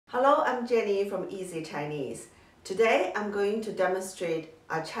Hello, I'm Jenny from Easy Chinese. Today I'm going to demonstrate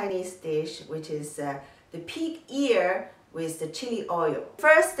a Chinese dish which is the pig ear with the chili oil.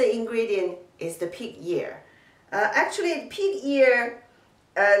 First, the ingredient is the pig ear. Actually, pig ear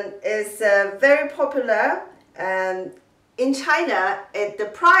is very popular, and in China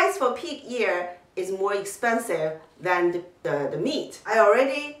the price for pig ear is more expensive than the meat. I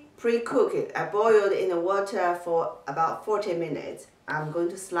already pre-cook it. I boiled it in the water for about 40 minutes. I'm going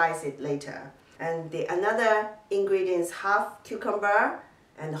to slice it later. And the another ingredient is half cucumber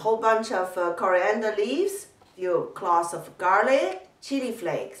and a whole bunch of coriander leaves, few cloves of garlic, chili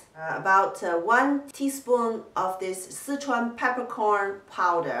flakes, about 1 teaspoon of this Sichan peppercorn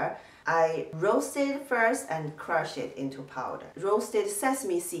powder. I roast it first and crush it into powder. Roasted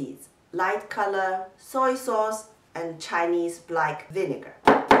sesame seeds, light color, soy sauce, and Chinese black vinegar.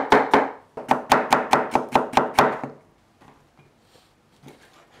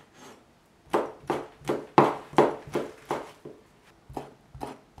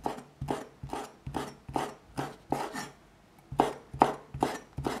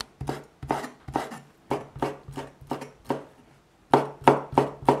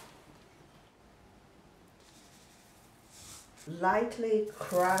 Lightly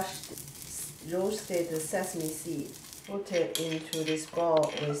crushed roasted sesame seed. Put it into this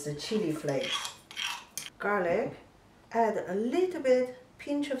bowl with the chili flakes. Garlic. Add a little bit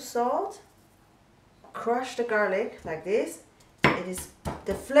pinch of salt. Crush the garlic like this.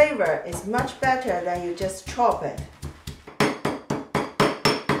 The flavor is much better than you just chop it.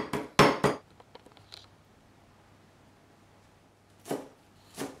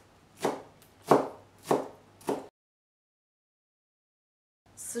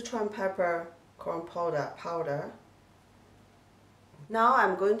 Sichuan peppercorn powder. Now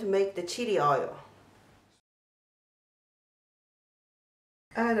I'm going to make the chili oil.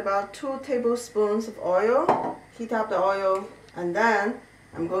 Add about 2 tablespoons of oil. Heat up the oil, and then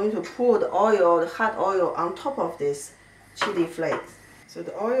I'm going to pour the hot oil on top of this chili flakes. So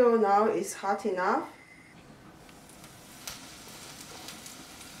the oil now is hot enough.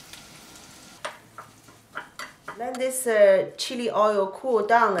 Let this chili oil cool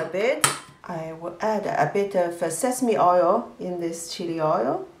down a bit. I will add a bit of sesame oil in this chili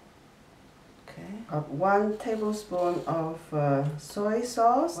oil. Okay. 1 tablespoon of soy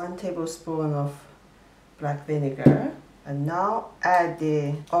sauce, 1 tablespoon of black vinegar. And now add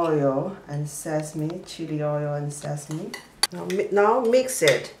the oil and sesame, chili oil and sesame. Now mix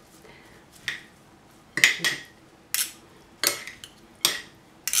it.